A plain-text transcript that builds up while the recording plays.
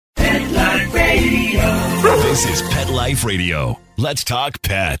This is Pet Life Radio. Let's talk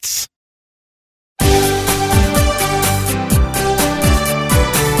pets.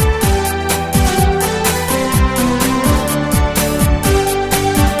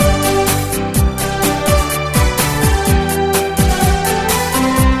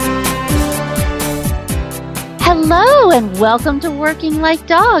 Hello and welcome to Working Like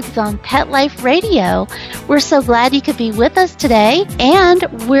Dogs on Pet Life Radio. We're so glad you could be with us today, and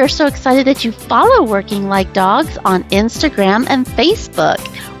we're so excited that you follow Working Like Dogs on Instagram and Facebook.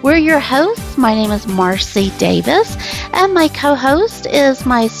 We're your hosts. My name is Marcy Davis, and my co-host is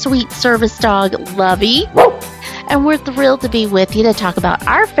my sweet service dog, Lovey. And we're thrilled to be with you to talk about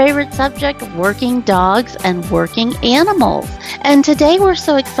our favorite subject, working dogs and working animals. And today we're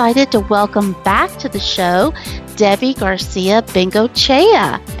so excited to welcome back to the show Debbie Garcia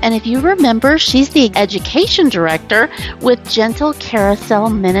Bengochea. And if you remember, she's the education director with Gentle Carousel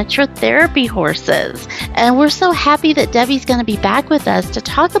Miniature Therapy Horses. And we're so happy that Debbie's going to be back with us to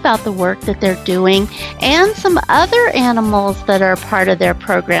talk about the work that they're doing and some other animals that are part of their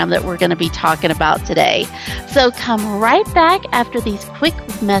program that we're going to be talking about today. So come right back after these quick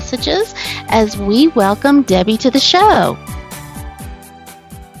messages as we welcome Debbie to the show.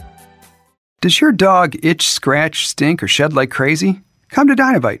 Does your dog itch, scratch, stink, or shed like crazy? Come to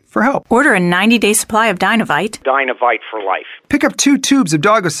Dinovite for help. Order a 90-day supply of Dinovite. Dinovite for life. Pick up 2 tubes of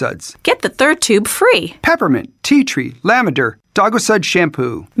Doggosuds. Get the 3rd tube free. Peppermint, tea tree, lavender, Doggosud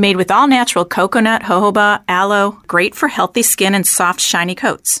shampoo. Made with all-natural coconut, jojoba, aloe. Great for healthy skin and soft, shiny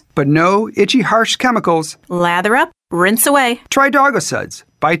coats. But no itchy, harsh chemicals. Lather up, rinse away. Try Doggosuds.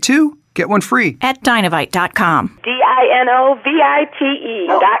 Buy 2, get 1 free. At Dinovite.com. DINOVITE.com.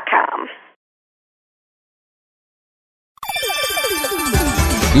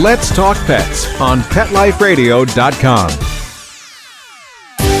 Let's Talk Pets on PetLifeRadio.com.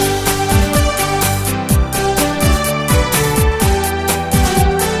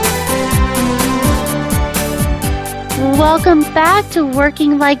 Welcome back to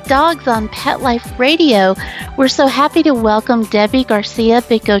Working Like Dogs on Pet Life Radio. We're so happy to welcome Debbie Garcia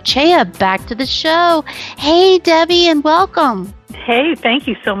Bengochea back to the show. Hey, Debbie, and welcome. Hey, thank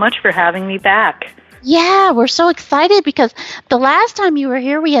you so much for having me back. Yeah, we're so excited because the last time you were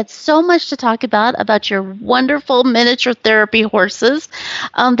here, we had so much to talk about your wonderful miniature therapy horses,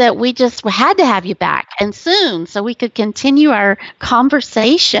 that we just had to have you back and soon so we could continue our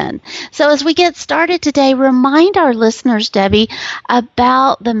conversation. So as we get started today, remind our listeners, Debbie,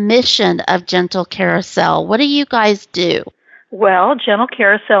 about the mission of Gentle Carousel. What do you guys do? Well, Gentle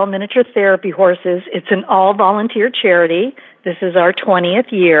Carousel Miniature Therapy Horses, it's an all-volunteer charity. This is our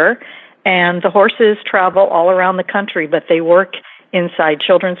 20th year. And the horses travel all around the country, but they work inside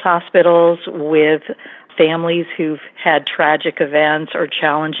children's hospitals with families who've had tragic events or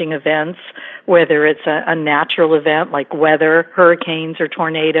challenging events, whether it's a natural event like weather, hurricanes or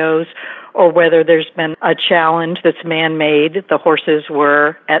tornadoes, or whether there's been a challenge that's man-made. The horses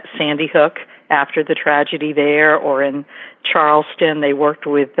were at Sandy Hook after the tragedy there, or in Charleston, they worked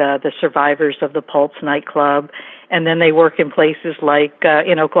with the survivors of the Pulse nightclub. And then they work in places like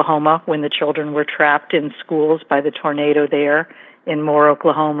in Oklahoma when the children were trapped in schools by the tornado there in Moore,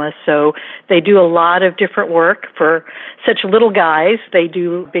 Oklahoma. So they do a lot of different work for such little guys. They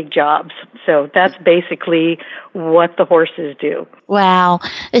do big jobs. So that's basically what the horses do. Wow.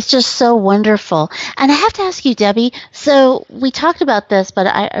 It's just so wonderful. And I have to ask you, Debbie, so we talked about this, but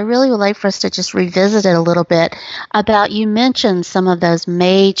I really would like for us to just revisit it a little bit about, you mentioned some of those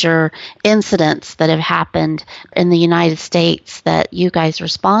major incidents that have happened in the United States that you guys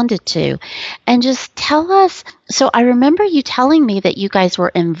responded to. And just tell us, so I remember you telling me that you guys were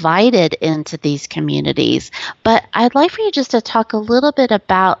invited into these communities, but I'd like for you just to talk a little bit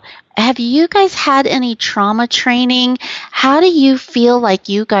about, have you guys had any trauma training? How do you feel like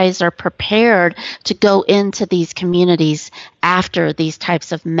you guys are prepared to go into these communities after these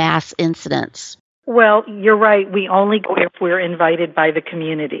types of mass incidents? Well, you're right. We only go if we're invited by the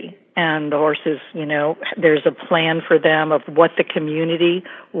community. And the horses, there's a plan for them of what the community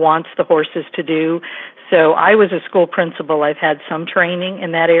wants the horses to do. So I was a school principal. I've had some training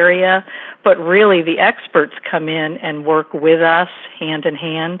in that area, but really the experts come in and work with us hand in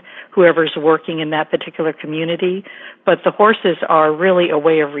hand, whoever's working in that particular community. But the horses are really a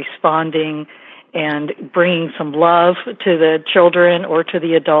way of responding and bringing some love to the children or to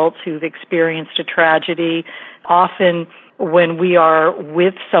the adults who've experienced a tragedy. Often when we are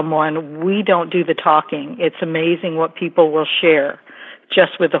with someone, we don't do the talking. It's amazing what people will share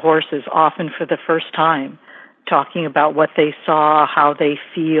just with the horses, often for the first time, talking about what they saw, how they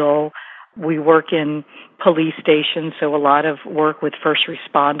feel. We work in police stations, so a lot of work with first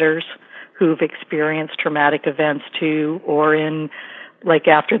responders who've experienced traumatic events too, or in, like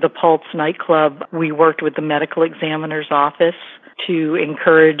after the Pulse nightclub, we worked with the medical examiner's office to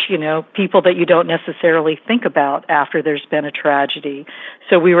encourage, people that you don't necessarily think about after there's been a tragedy.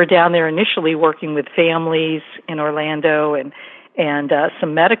 So we were down there initially working with families in Orlando and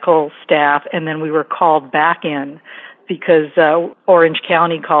some medical staff, and then we were called back in because Orange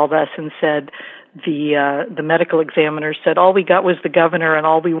County called us and said, the medical examiner said all we got was the governor and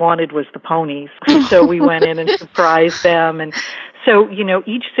all we wanted was the ponies. So we went in and surprised them. And so,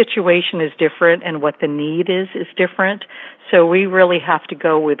 each situation is different and what the need is different. So we really have to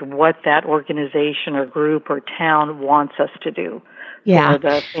go with what that organization or group or town wants us to do for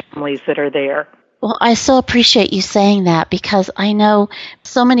the families that are there. Well, I so appreciate you saying that because I know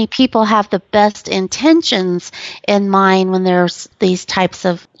so many people have the best intentions in mind when there's these types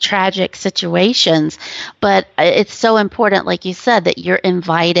of tragic situations, but it's so important, like you said, that you're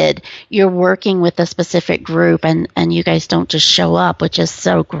invited, you're working with a specific group, and you guys don't just show up, which is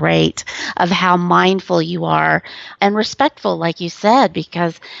so great of how mindful you are and respectful, like you said,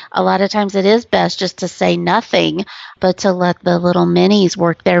 because a lot of times it is best just to say nothing, but to let the little minis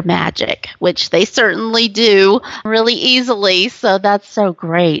work their magic, which they certainly do really easily. So that's so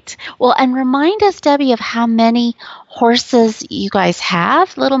great. Well, and remind us, Debbie, of how many horses you guys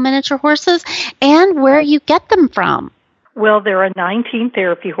have, little miniature horses, and where you get them from. Well, there are 19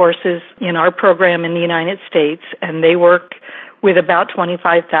 therapy horses in our program in the United States, and they work with about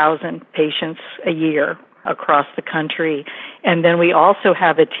 25,000 patients a year across the country. And then we also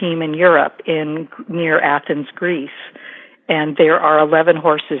have a team in Europe near Athens, Greece. And there are 11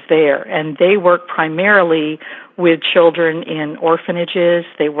 horses there. And they work primarily with children in orphanages.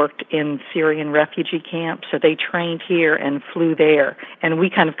 They worked in Syrian refugee camps. So they trained here and flew there. And we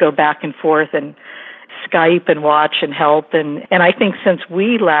kind of go back and forth and Skype and watch and help. And I think since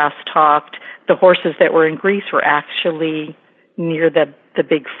we last talked, the horses that were in Greece were actually near the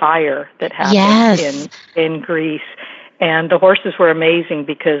big fire that happened in Greece. And the horses were amazing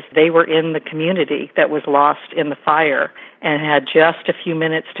because they were in the community that was lost in the fire and had just a few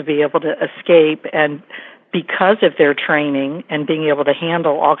minutes to be able to escape. And because of their training and being able to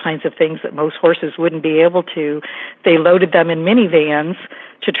handle all kinds of things that most horses wouldn't be able to, they loaded them in minivans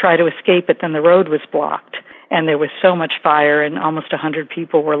to try to escape, but then the road was blocked. And there was so much fire, and almost 100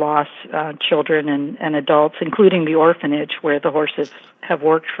 people were lost, children and adults, including the orphanage where the horses have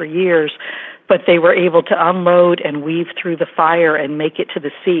worked for years. But they were able to unload and weave through the fire and make it to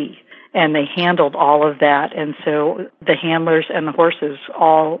the sea. And they handled all of that. And so the handlers and the horses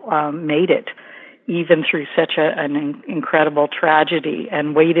all made it, even through such an incredible tragedy,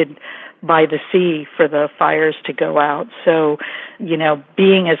 and waited by the sea for the fires to go out. So,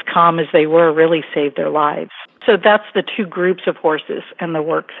 being as calm as they were really saved their lives. So that's the two groups of horses and the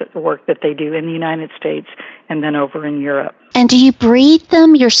work that they do in the United States and then over in Europe. And do you breed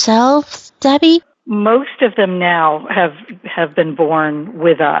them yourselves, Debbie? Most of them now have been born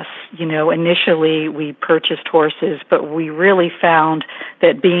with us. Initially we purchased horses, but we really found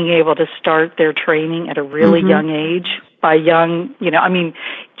that being able to start their training at a really young age, by young,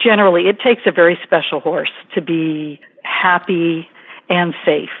 generally it takes a very special horse to be happy and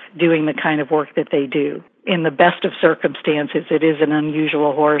safe doing the kind of work that they do. In the best of circumstances, it is an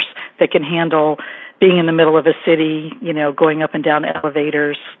unusual horse that can handle being in the middle of a city, going up and down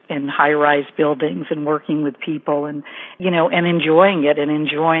elevators in high-rise buildings and working with people and enjoying it and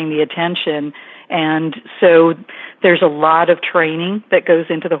enjoying the attention. And so there's a lot of training that goes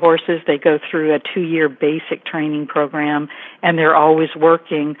into the horses. They go through a 2-year basic training program, and they're always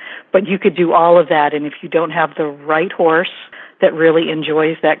working. But you could do all of that, and if you don't have the right horse that really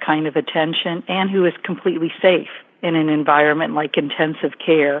enjoys that kind of attention and who is completely safe in an environment like intensive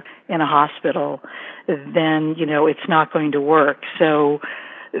care in a hospital, then, it's not going to work. So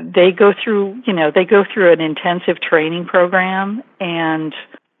they go through an intensive training program, and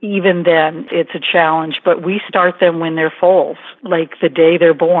even then it's a challenge, but we start them when they're foals, like the day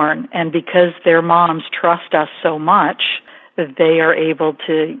they're born. And because their moms trust us so much, they are able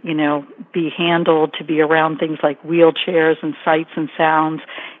to, be handled, to be around things like wheelchairs and sights and sounds.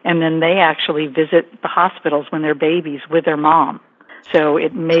 And then they actually visit the hospitals when they're babies with their mom. So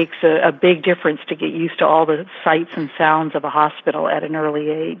it makes a big difference to get used to all the sights and sounds of a hospital at an early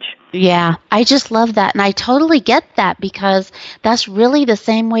age. Yeah, I just love that. And I totally get that because that's really the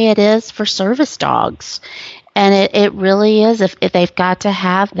same way it is for service dogs. And it really is if they've got to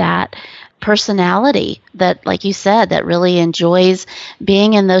have that personality that, like you said, that really enjoys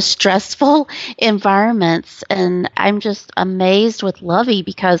being in those stressful environments. And I'm just amazed with Lovey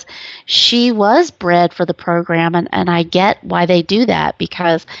because she was bred for the program, and I get why they do that,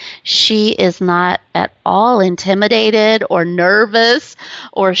 because she is not at all intimidated or nervous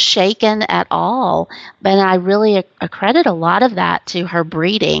or shaken at all. And I really accredit a lot of that to her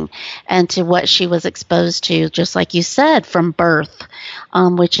breeding and to what she was exposed to, just like you said, from birth,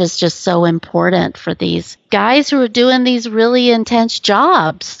 which is just so important for these guys who are doing these really intense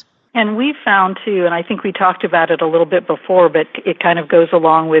jobs. And we found, too, and I think we talked about it a little bit before, but it kind of goes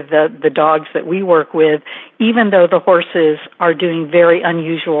along with the dogs that we work with, even though the horses are doing very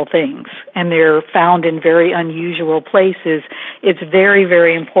unusual things and they're found in very unusual places, it's very,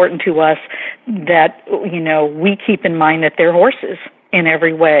 very important to us that, we keep in mind that they're horses in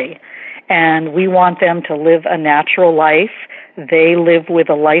every way. And we want them to live a natural life. They live with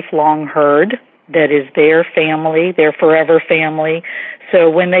a lifelong herd that is their family, their forever family. So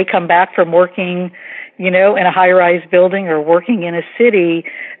when they come back from working, in a high-rise building or working in a city,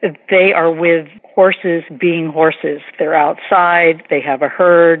 they are with horses being horses. They're outside, they have a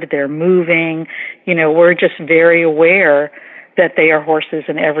herd, they're moving. We're just very aware that they are horses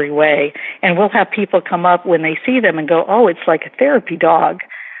in every way. And we'll have people come up when they see them and go, oh, it's like a therapy dog.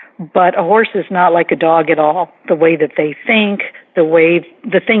 But a horse is not like a dog at all. The way that they think,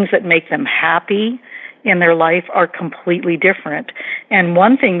 the things that make them happy in their life are completely different. And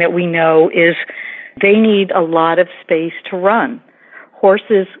one thing that we know is they need a lot of space to run.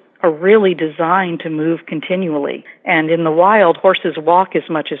 Horses are really designed to move continually. And in the wild, horses walk as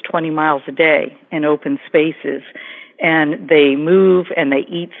much as 20 miles a day in open spaces. And they move and they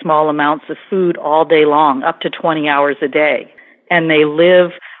eat small amounts of food all day long, up to 20 hours a day. And they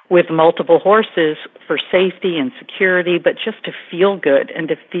live with multiple horses for safety and security, but just to feel good and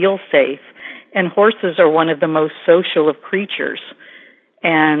to feel safe. And horses are one of the most social of creatures.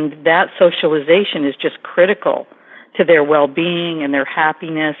 And that socialization is just critical to their well-being and their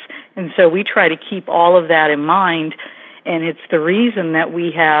happiness. And so we try to keep all of that in mind. And it's the reason that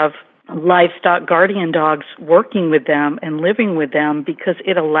we have livestock guardian dogs working with them and living with them, because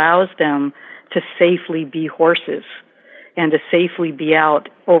it allows them to safely be horses and to safely be out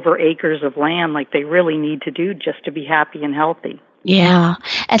over acres of land like they really need to do just to be happy and healthy. Yeah.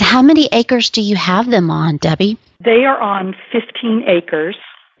 And how many acres do you have them on, Debbie? They are on 15 acres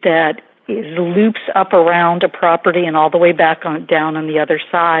that loops up around a property and all the way back down on the other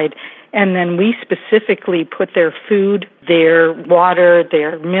side. And then we specifically put their food, their water,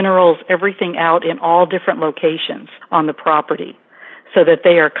 their minerals, everything out in all different locations on the property so that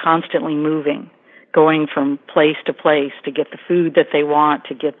they are constantly moving, going from place to place to get the food that they want,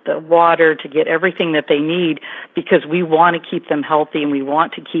 to get the water, to get everything that they need, because we want to keep them healthy and we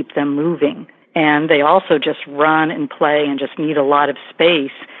want to keep them moving. And they also just run and play and just need a lot of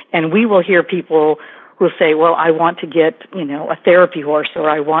space. And we will hear people who say, well, I want to get, a therapy horse, or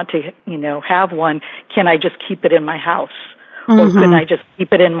I want to, have one. Can I just keep it in my house? Or can I just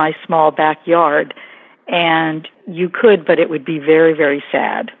keep it in my small backyard? And you could, but it would be very, very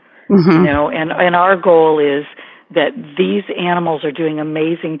sad. And our goal is that these animals are doing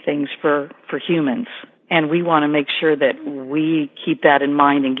amazing things for humans. And we want to make sure that we keep that in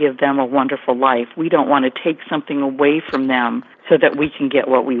mind and give them a wonderful life. We don't want to take something away from them so that we can get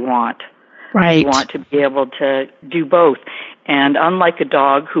what we want. Right. We want to be able to do both. And unlike a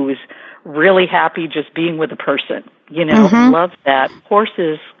dog who is really happy just being with a person, loves that,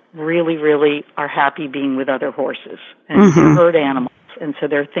 horses really, really are happy being with other horses and herd animals. And so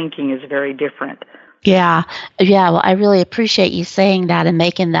their thinking is very different. Yeah. Well, I really appreciate you saying that and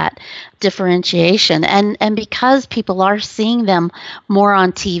making that differentiation. And because people are seeing them more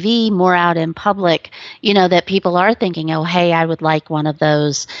on TV, more out in public, that people are thinking, oh, hey, I would like one of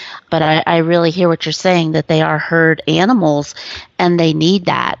those. But I really hear what you're saying, that they are herd animals and they need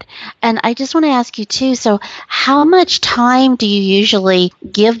that. And I just want to ask you too, so how much time do you usually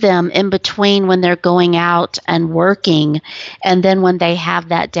give them in between when they're going out and working and then when they have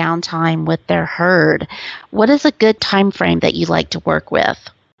that downtime with their herd? What is a good time frame that you like to work with?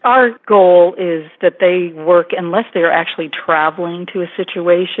 Our goal is that they work, unless they're actually traveling to a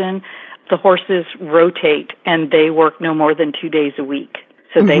situation, the horses rotate and they work no more than 2 days a week.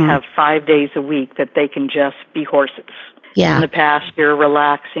 So they have 5 days a week that they can just be horses. Yeah. In the pasture,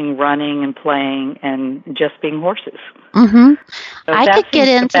 relaxing, running and playing and just being horses. So I could get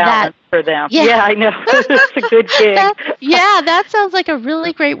into that for them. Yeah, I know. It's a good gig. That sounds like a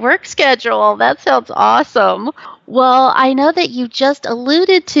really great work schedule. That sounds awesome. Well, I know that you just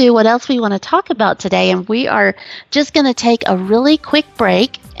alluded to what else we want to talk about today, and we are just going to take a really quick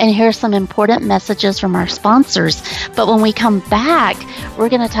break. and hear some important messages from our sponsors. But when we come back, we're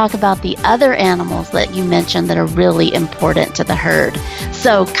going to talk about the other animals that you mentioned that are really important to the herd.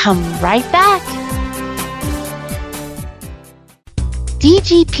 So come right back.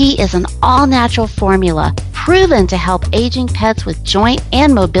 DGP is an all-natural formula proven to help aging pets with joint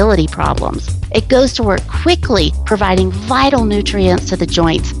and mobility problems. It goes to work quickly, providing vital nutrients to the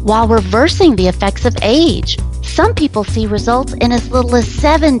joints while reversing the effects of age. Some people see results in as little as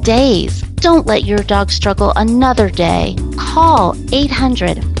 7 days. Don't let your dog struggle another day. Call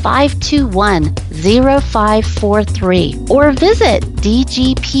 800-521-0543 or visit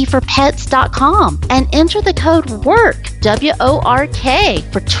dgpforpets.com and enter the code WORK, W-O-R-K,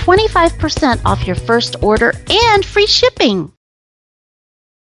 for 25% off your first order and free shipping.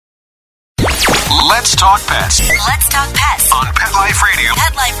 Let's talk pets. Let's talk pets On Pet Life Radio.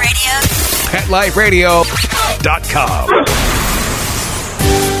 Pet Life Radio. PetLifeRadio.com.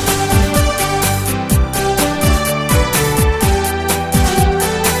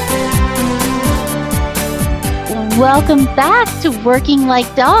 Welcome back to Working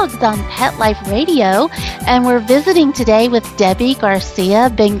Like Dogs on Pet Life Radio, and we're visiting today with Debbie Garcia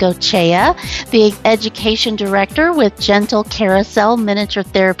Bengochea, the Education Director with Gentle Carousel Miniature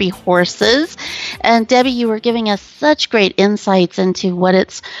Therapy Horses. And Debbie, you were giving us such great insights into what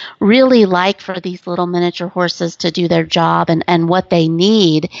it's really like for these little miniature horses to do their job and what they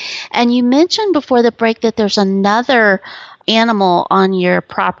need. And you mentioned before the break that there's another animal on your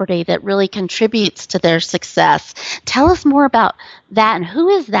property that really contributes to their success. Tell us more about that, and who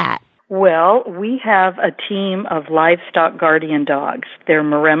is that? Well, we have a team of livestock guardian dogs. They're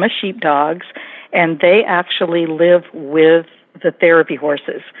Maremma sheepdogs, and they actually live with the therapy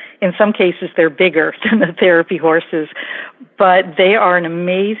horses. In some cases, they're bigger than the therapy horses, but they are an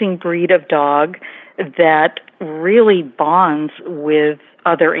amazing breed of dog that really bonds with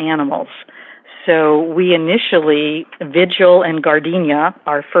other animals. So we initially, Vigil and Gardenia,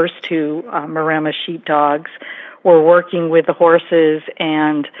 our first two Maremma sheepdogs, were working with the horses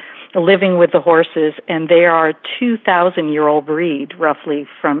and living with the horses, and they are a 2,000-year-old breed, roughly,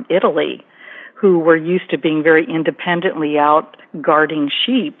 from Italy, who were used to being very independently out guarding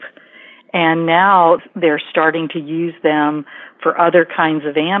sheep. And now they're starting to use them for other kinds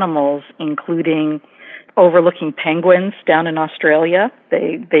of animals, including overlooking penguins down in Australia.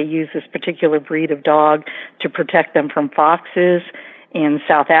 They use this particular breed of dog to protect them from foxes. In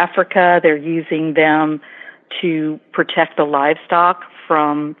South Africa, they're using them to protect the livestock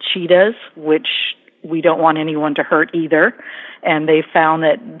from cheetahs, which we don't want anyone to hurt either. And they found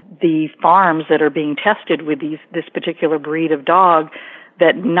that the farms that are being tested with this particular breed of dog,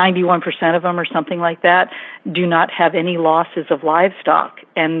 that 91% of them or something like that do not have any losses of livestock,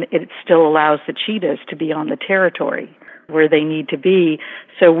 and it still allows the cheetahs to be on the territory where they need to be.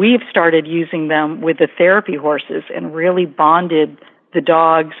 So we've started using them with the therapy horses and really bonded the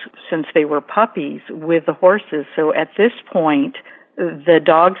dogs since they were puppies with the horses. So at this point, the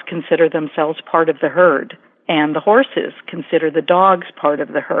dogs consider themselves part of the herd, and the horses consider the dogs part of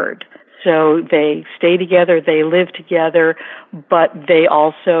the herd. So they stay together, they live together, but they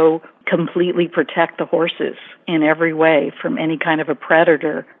also completely protect the horses in every way from any kind of a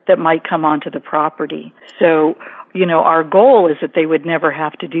predator that might come onto the property. So, our goal is that they would never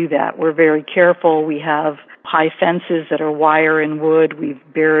have to do that. We're very careful. We have high fences that are wire and wood. We've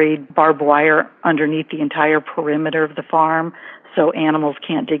buried barbed wire underneath the entire perimeter of the farm so animals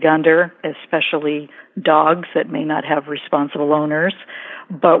can't dig under, especially dogs that may not have responsible owners.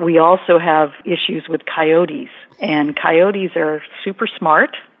 But we also have issues with coyotes, and coyotes are super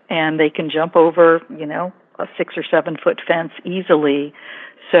smart, and they can jump over, a 6 or 7 foot fence easily.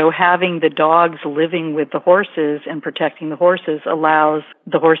 So having the dogs living with the horses and protecting the horses allows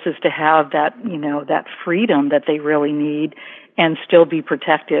the horses to have that, that freedom that they really need and still be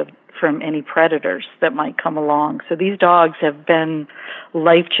protective from any predators that might come along. So these dogs have been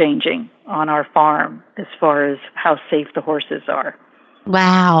life-changing on our farm as far as how safe the horses are.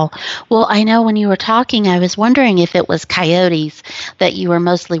 Wow. Well, I know when you were talking, I was wondering if it was coyotes that you were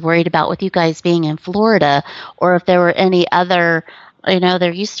mostly worried about with you guys being in Florida, or if there were any other,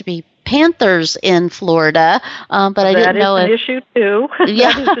 there used to be panthers in Florida, but I didn't know if... That is an issue, too.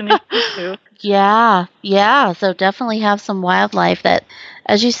 Yeah. That is an issue, too. Yeah. So definitely have some wildlife that,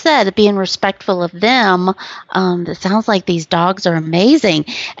 as you said, being respectful of them. It sounds like these dogs are amazing.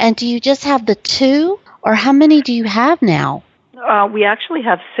 And do you just have the 2, or how many do you have now? We actually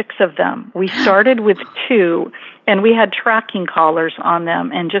have 6 of them. We started with 2, and we had tracking collars on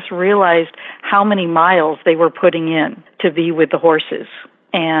them and just realized how many miles they were putting in to be with the horses.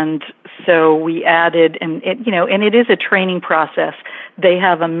 And so we added, and it is a training process. They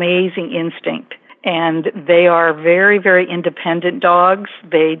have amazing instinct, and they are very, very independent dogs.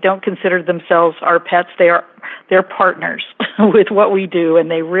 They don't consider themselves our pets. They're partners with what we do, and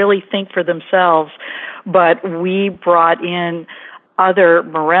they really think for themselves. But we brought in other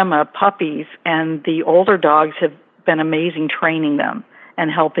Maremma puppies, and the older dogs have been amazing training them and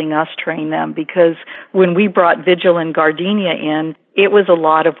helping us train them, because when we brought Vigil and Gardenia in, it was a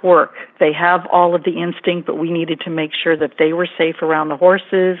lot of work. They have all of the instinct, but we needed to make sure that they were safe around the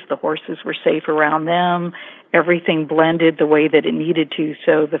horses were safe around them, everything blended the way that it needed to.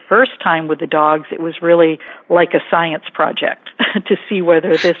 So the first time with the dogs, it was really like a science project to see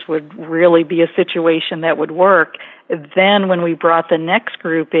whether this would really be a situation that would work. Then when we brought the next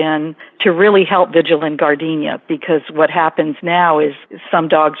group in to really help Vigil and Gardenia, because what happens now is some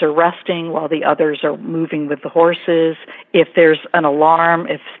dogs are resting while the others are moving with the horses. If there's an alarm,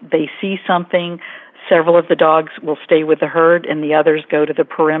 if they see something, several of the dogs will stay with the herd and the others go to the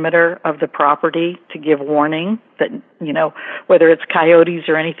perimeter of the property to give warning that, whether it's coyotes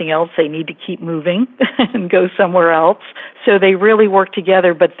or anything else, they need to keep moving and go somewhere else. So they really work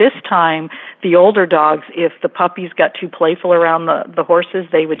together. But this time, the older dogs, if the puppies got too playful around the horses,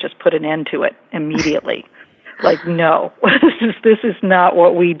 they would just put an end to it immediately. Like, no, this is not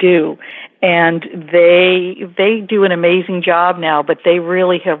what we do. And they do an amazing job now, but they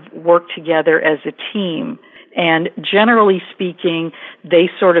really have worked together as a team. And generally speaking,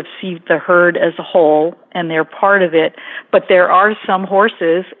 they sort of see the herd as a whole, and they're part of it. But there are some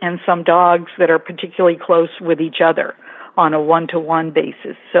horses and some dogs that are particularly close with each other on a one-to-one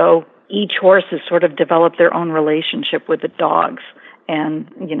basis. So each horse has sort of developed their own relationship with the dogs. And,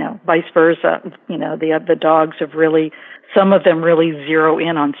 vice versa, the dogs have really, some of them really zero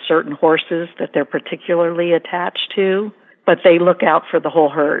in on certain horses that they're particularly attached to, but they look out for the whole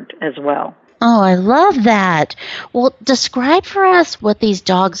herd as well. Oh, I love that. Well, describe for us what these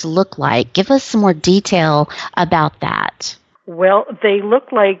dogs look like. Give us some more detail about that. Well, they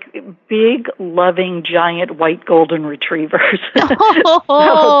look like big, loving, giant white golden retrievers.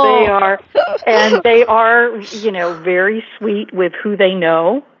 Oh. So they are, very sweet with who they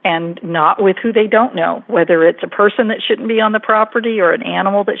know and not with who they don't know, whether it's a person that shouldn't be on the property or an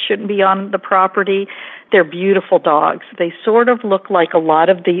animal that shouldn't be on the property. They're beautiful dogs. They sort of look like a lot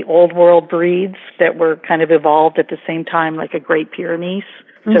of the old world breeds that were kind of evolved at the same time, like a Great Pyrenees.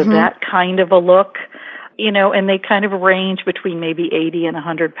 So that kind of a look. And they kind of range between maybe 80 and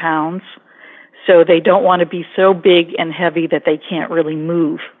 100 pounds. So they don't want to be so big and heavy that they can't really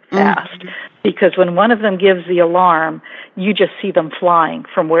move fast. Because when one of them gives the alarm, you just see them flying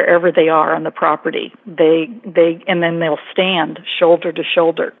from wherever they are on the property. And then they'll stand shoulder to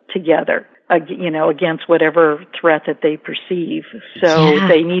shoulder together, against whatever threat that they perceive. So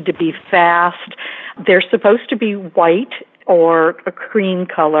they need to be fast. They're supposed to be white or a cream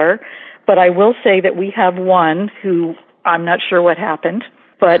color. But I will say that we have one who, I'm not sure what happened,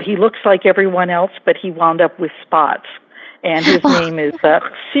 but he looks like everyone else, but he wound up with spots. And his name is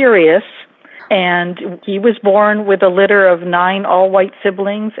Sirius. And he was born with a litter of 9 all-white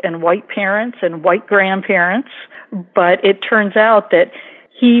siblings and white parents and white grandparents. But it turns out that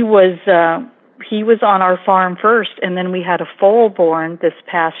he was on our farm first, and then we had a foal born this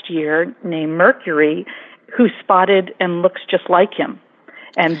past year named Mercury, who spotted and looks just like him.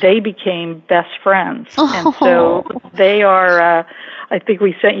 And they became best friends. And so they are, I think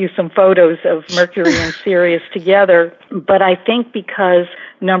we sent you some photos of Mercury and Sirius together. But I think because,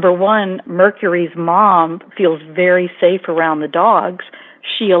 number one, Mercury's mom feels very safe around the dogs,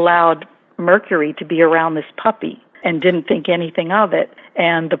 she allowed Mercury to be around this puppy and didn't think anything of it.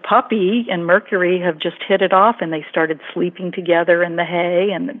 And the puppy and Mercury have just hit it off, and they started sleeping together in the hay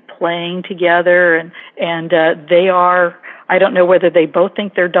and playing together. And they are, I don't know whether they both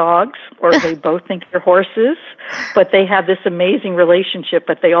think they're dogs or they both think they're horses, but they have this amazing relationship,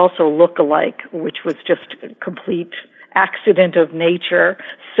 but they also look alike, which was just a complete accident of nature.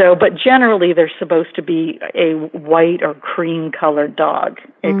 So, but generally they're supposed to be a white or cream colored dog,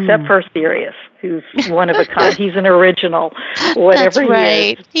 except for Sirius, who's one of a kind. He's an original, whatever that's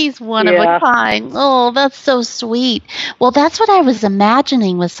right. he is. He's one of a kind. Oh, that's so sweet. Well, that's what I was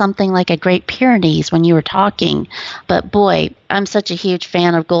imagining with something like a Great Pyrenees when you were talking. But boy, I'm such a huge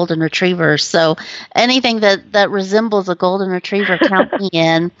fan of golden retrievers. So anything that resembles a golden retriever, count me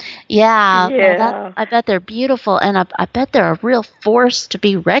in. Yeah. Well, I bet they're beautiful, and I bet they're a real force to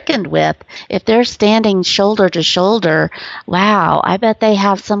be reckoned with. If they're standing shoulder to shoulder, wow, I bet they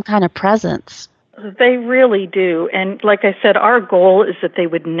have some kind of presence. They really do. And like I said, our goal is that they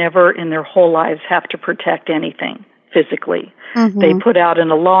would never in their whole lives have to protect anything. physically. Mm-hmm. They put out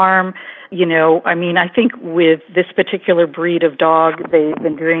an alarm. I think with this particular breed of dog, they've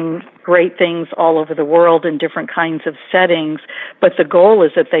been doing great things all over the world in different kinds of settings, but the goal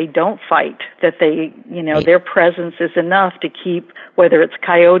is that they don't fight, that they, their presence is enough to keep, whether it's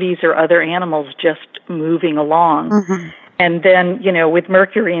coyotes or other animals, just moving along. Mm-hmm. And then, with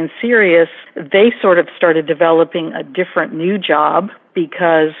Mercury and Sirius, they sort of started developing a different new job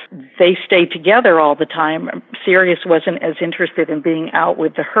because they stayed together all the time. Sirius wasn't as interested in being out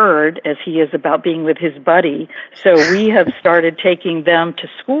with the herd as he is about being with his buddy. So we have started taking them to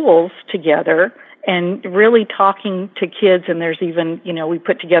schools together and really talking to kids. And there's even, we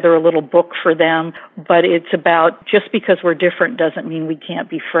put together a little book for them, but it's about just because we're different doesn't mean we can't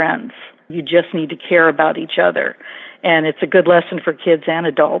be friends. You just need to care about each other. And it's a good lesson for kids and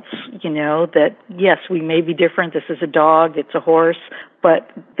adults, that yes, we may be different. This is a dog, it's a horse,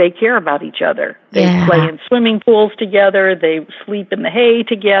 but they care about each other. They play in swimming pools together. They sleep in the hay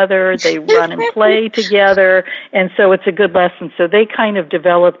together. They run and play together. And so it's a good lesson. So they kind of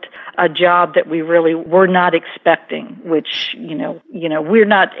developed a job that we really were not expecting, which, we're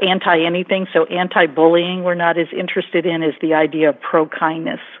not anti-anything. So anti-bullying we're not as interested in as the idea of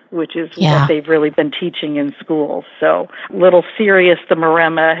pro-kindness, which is what they've really been teaching in schools. So little Sirius, the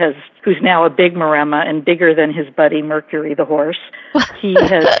Maremma, who's now a big Maremma and bigger than his buddy Mercury, the horse. He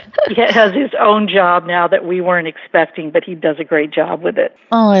has his own job now that we weren't expecting, but he does a great job with it.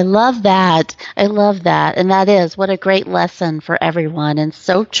 Oh, I love that. And that is what a great lesson for everyone, and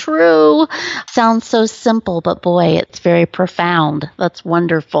so true. Sounds so simple, but boy, it's very profound. That's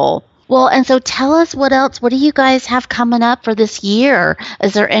wonderful. Well, and so tell us what do you guys have coming up for this year?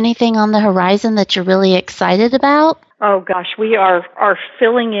 Is there anything on the horizon that you're really excited about? Oh, gosh, we are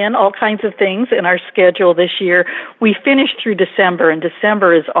filling in all kinds of things in our schedule this year. We finished through December, and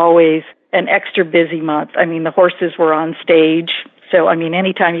December is always an extra busy month. The horses were on stage. So,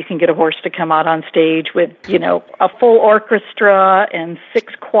 anytime you can get a horse to come out on stage with, a full orchestra and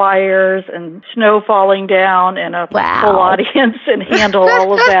 6 choirs and snow falling down and a full audience and handle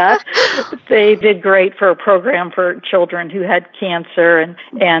all of that. They did great for a program for children who had cancer,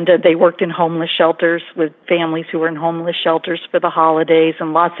 and they worked in homeless shelters with families who were in homeless shelters for the holidays,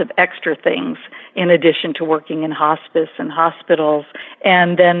 and lots of extra things in addition to working in hospice and hospitals.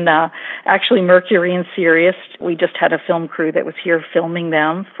 And then actually Mercury and Sirius, we just had a film crew that was here filming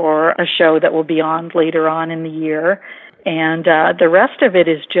them for a show that will be on later on in the year. And the rest of it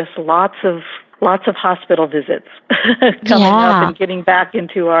is just lots of hospital visits coming up and getting back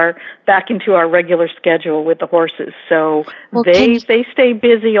into our regular schedule with the horses. So they stay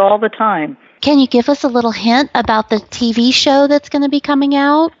busy all the time. Can you give us a little hint about the TV show that's going to be coming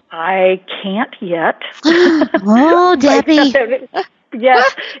out? I can't yet. Oh, Debbie.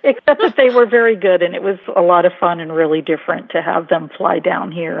 Yes, except that they were very good, and it was a lot of fun and really different to have them fly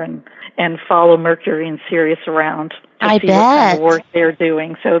down here and follow Mercury and Sirius around to see what kind of work they're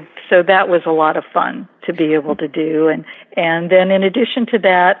doing. So that was a lot of fun to be able to do. And then in addition to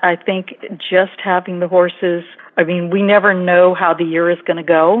that, I think just having the horses, we never know how the year is going to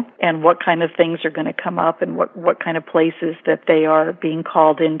go and what kind of things are going to come up and what kind of places that they are being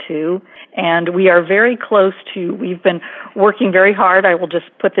called into. And we are very close to, we've been working very hard, I will just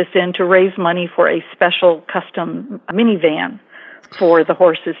put this in, to raise money for a special custom minivan for the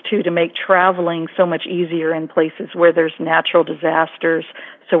horses too, to make traveling so much easier in places where there's natural disasters.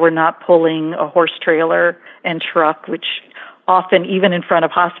 So we're not pulling a horse trailer and truck, which often, even in front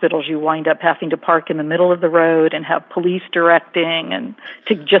of hospitals, you wind up having to park in the middle of the road and have police directing and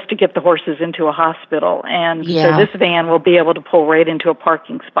just to get the horses into a hospital. And so this van will be able to pull right into a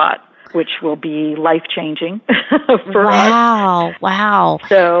parking spot, which will be life-changing for us. Wow.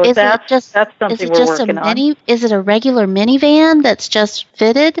 So that's something we're working on. Is it a regular minivan that's just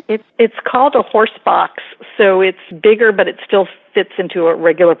fitted? It's called a horse box. So it's bigger, but it still fits into a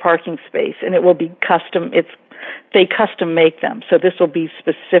regular parking space, and it will be custom. They custom make them. So this will be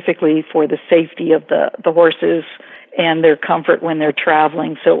specifically for the safety of the horses and their comfort when they're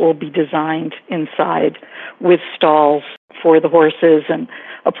traveling. So it will be designed inside with stalls for the horses and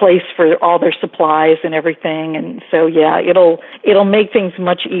a place for all their supplies and everything. And so, it'll make things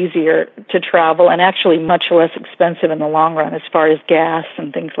much easier to travel and actually much less expensive in the long run as far as gas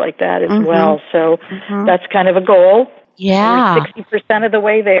and things like that as well. So that's kind of a goal. Yeah. We're 60% of the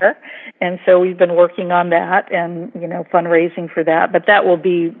way there. And so we've been working on that and, fundraising for that. But that will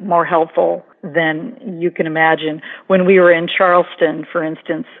be more helpful than you can imagine. When we were in Charleston, for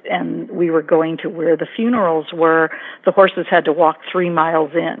instance, and we were going to where the funerals were, the horses had to walk 3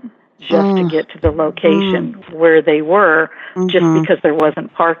 miles in just to get to the location where they were, just because there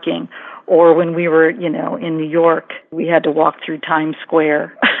wasn't parking. Or when we were, in New York, we had to walk through Times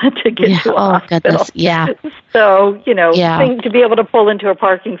Square to get to a hospital. Goodness. Yeah. So, to be able to pull into a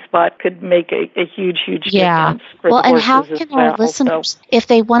parking spot could make a huge difference for the horses. And how can our listeners, if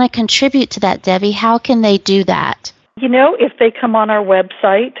they want to contribute to that, Debbie, how can they do that? If they come on our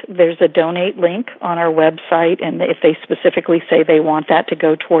website, there's a donate link on our website, and if they specifically say they want that to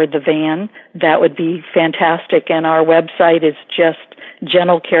go toward the van, that would be fantastic. And our website is just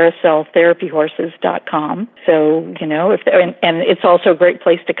GentleCarouselTherapyHorses.com. So, and it's also a great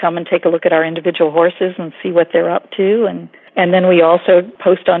place to come and take a look at our individual horses and see what they're up to. And then we also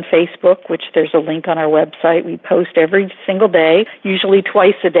post on Facebook, which there's a link on our website. We post every single day, usually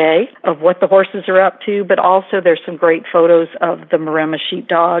twice a day, of what the horses are up to, but also there's some great photos of the Maremma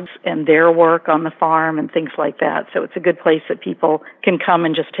sheepdogs and their work on the farm and things like that. So it's a good place that people can come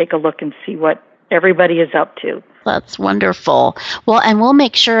and just take a look and see what everybody is up to. That's wonderful. Well, and we'll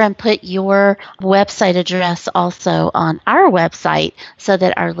make sure and put your website address also on our website so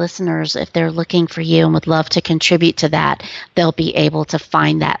that our listeners, if they're looking for you and would love to contribute to that, they'll be able to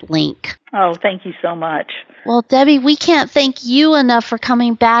find that link. Oh, thank you so much. Well, Debbie, we can't thank you enough for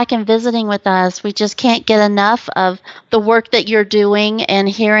coming back and visiting with us. We just can't get enough of the work that you're doing and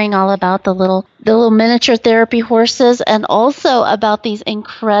hearing all about the little miniature therapy horses and also about these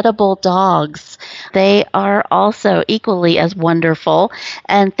incredible dogs. They are also equally as wonderful.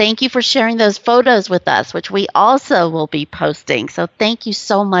 And thank you for sharing those photos with us, which we also will be posting. So thank you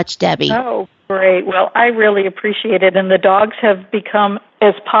so much, Debbie. Oh, great. Well, I really appreciate it. And the dogs have become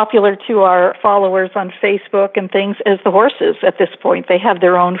as popular to our followers on Facebook and things as the horses at this point. They have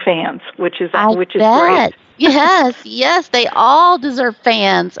their own fans, which is great. Yes, they all deserve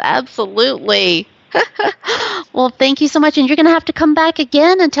fans. Absolutely. Well, thank you so much. And you're going to have to come back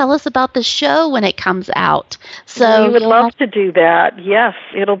again and tell us about the show when it comes out. So we would love to do that. Yes,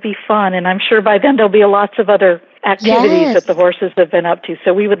 it'll be fun. And I'm sure by then there'll be lots of other activities that the horses have been up to.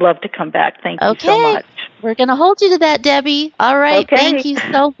 So we would love to come back. Thank you so much. We're going to hold you to that, Debbie. All right. Okay. Thank you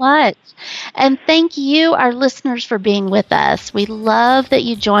so much. And thank you, our listeners, for being with us. We love that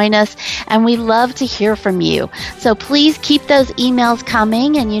you join us, and we love to hear from you. So please keep those emails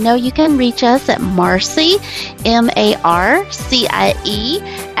coming, and you can reach us at Marcie, MARCIE,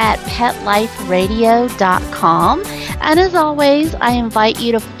 at PetLifeRadio.com. And as always, I invite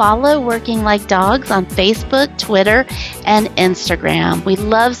you to follow Working Like Dogs on Facebook, Twitter, and Instagram. We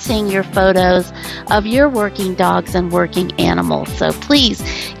love seeing your photos of your working dogs and working animals. So please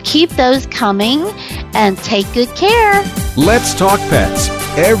keep those coming and take good care. Let's Talk Pets,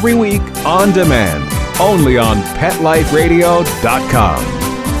 every week on demand, only on PetLifeRadio.com.